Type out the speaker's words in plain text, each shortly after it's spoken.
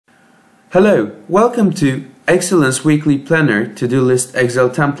Hello, welcome to Excellence Weekly Planner To-Do List Excel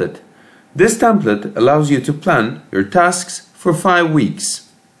template. This template allows you to plan your tasks for 5 weeks.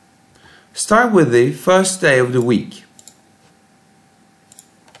 Start with the first day of the week.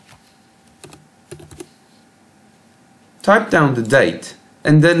 Type down the date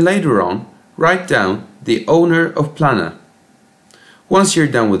and then later on write down the owner of planner. Once you're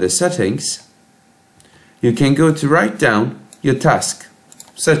done with the settings, you can go to write down your task,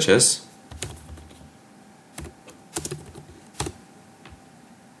 such as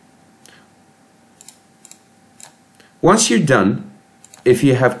once you're done, if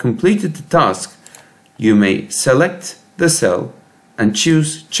you have completed the task, you may select the cell and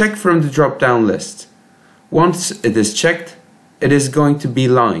choose Check from the drop-down list. Once it is checked, it is going to be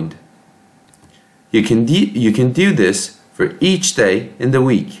lined. You can do this for each day in the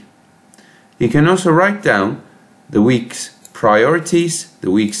week. You can also write down the week's priorities, the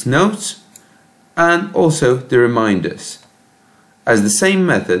week's notes, and also the reminders. As the same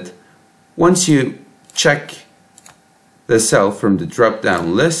method, once you check the cell from the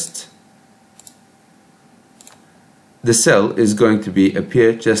drop-down list, the cell is going to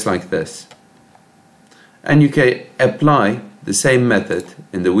appear just like this. And you can apply the same method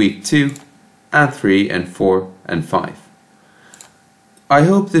in the week 2 and 3 and 4 and 5. I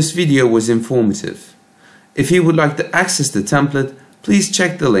hope this video was informative. If you would like to access the template, please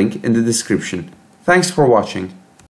check the link in the description. Thanks for watching.